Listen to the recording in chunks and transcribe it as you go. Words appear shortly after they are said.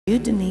you,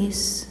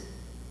 Denise?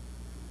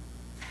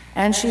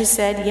 And she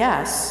said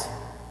yes.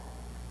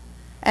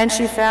 And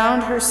she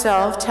found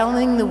herself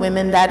telling the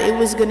women that it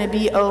was going to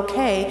be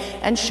okay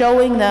and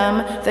showing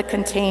them the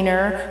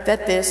container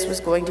that this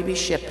was going to be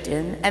shipped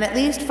in. And at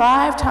least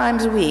 5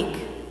 times a week,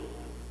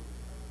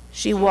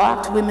 she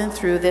walked women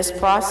through this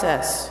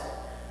process.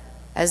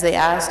 As they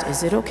asked,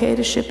 is it okay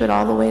to ship it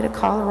all the way to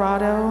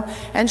Colorado?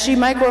 And she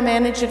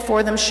micromanaged it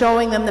for them,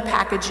 showing them the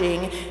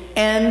packaging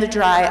and the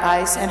dry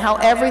ice and how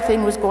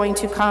everything was going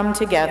to come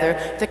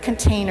together, the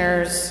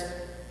containers.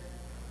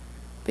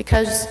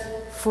 Because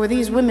for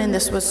these women,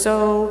 this was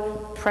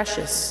so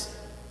precious.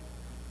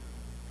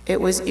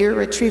 It was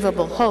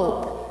irretrievable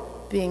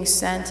hope being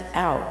sent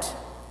out.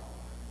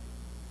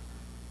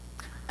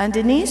 And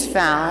Denise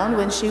found,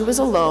 when she was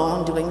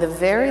alone doing the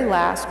very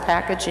last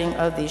packaging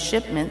of these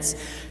shipments,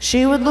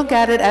 she would look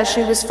at it as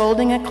she was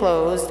folding it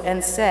closed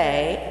and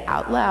say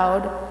out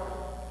loud,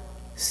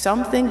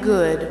 "Something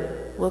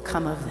good will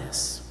come of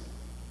this."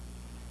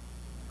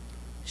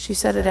 She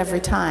said it every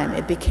time.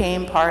 It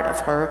became part of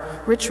her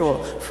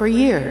ritual for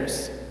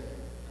years.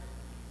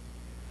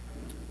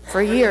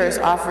 For years,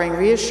 offering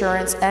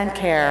reassurance and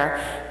care,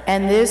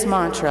 and this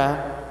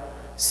mantra,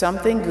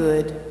 "Something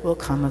good will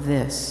come of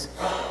this."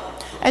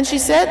 And she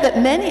said that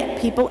many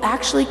people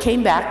actually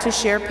came back to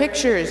share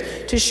pictures,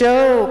 to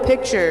show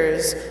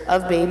pictures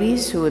of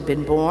babies who had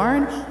been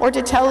born, or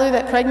to tell her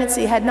that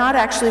pregnancy had not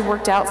actually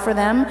worked out for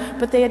them,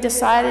 but they had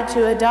decided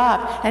to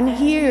adopt. And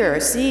here,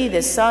 see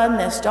this son,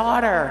 this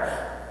daughter,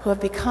 who have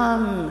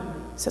become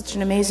such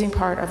an amazing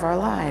part of our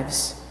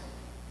lives.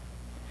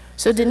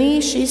 So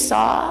Denise, she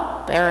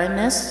saw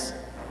barrenness,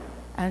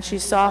 and she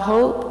saw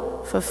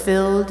hope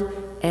fulfilled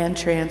and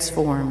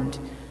transformed.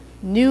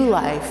 New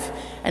life.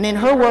 And in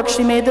her work,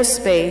 she made the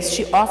space,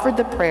 she offered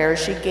the prayers,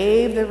 she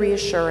gave the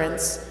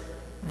reassurance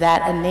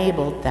that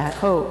enabled that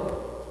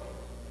hope.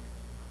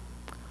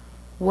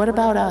 What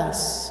about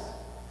us?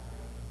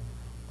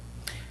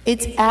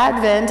 It's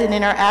Advent, and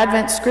in our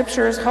Advent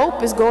scriptures,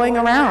 hope is going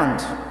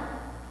around.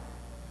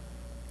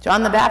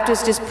 John the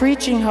Baptist is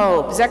preaching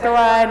hope.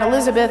 Zechariah and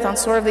Elizabeth, on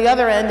sort of the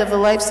other end of the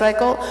life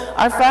cycle,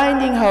 are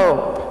finding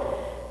hope.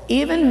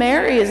 Even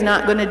Mary is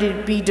not going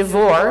to be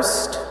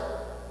divorced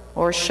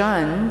or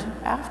shunned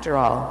after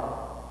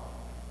all.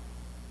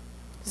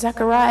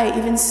 Zechariah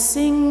even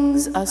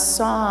sings a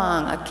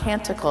song, a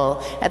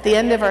canticle, at the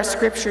end of our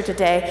scripture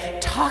today,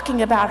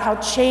 talking about how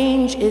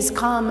change is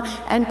come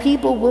and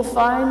people will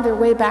find their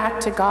way back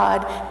to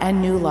God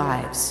and new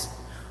lives.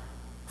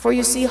 For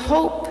you see,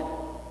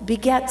 hope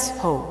begets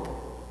hope.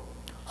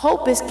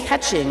 Hope is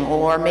catching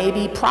or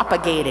maybe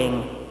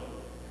propagating.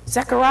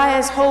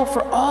 Zechariah's hope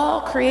for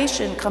all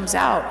creation comes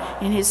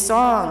out in his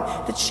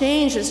song. The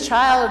change his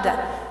child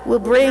will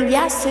bring.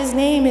 Yes, his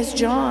name is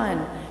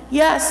John.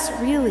 Yes,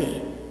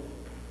 really.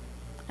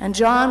 And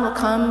John will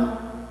come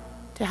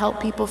to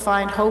help people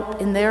find hope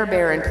in their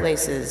barren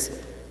places,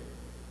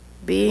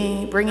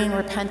 bringing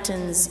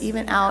repentance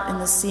even out in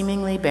the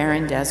seemingly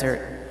barren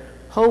desert.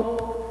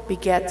 Hope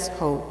begets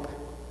hope.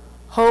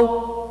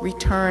 Hope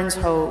returns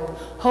hope.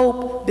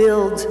 Hope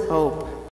builds hope.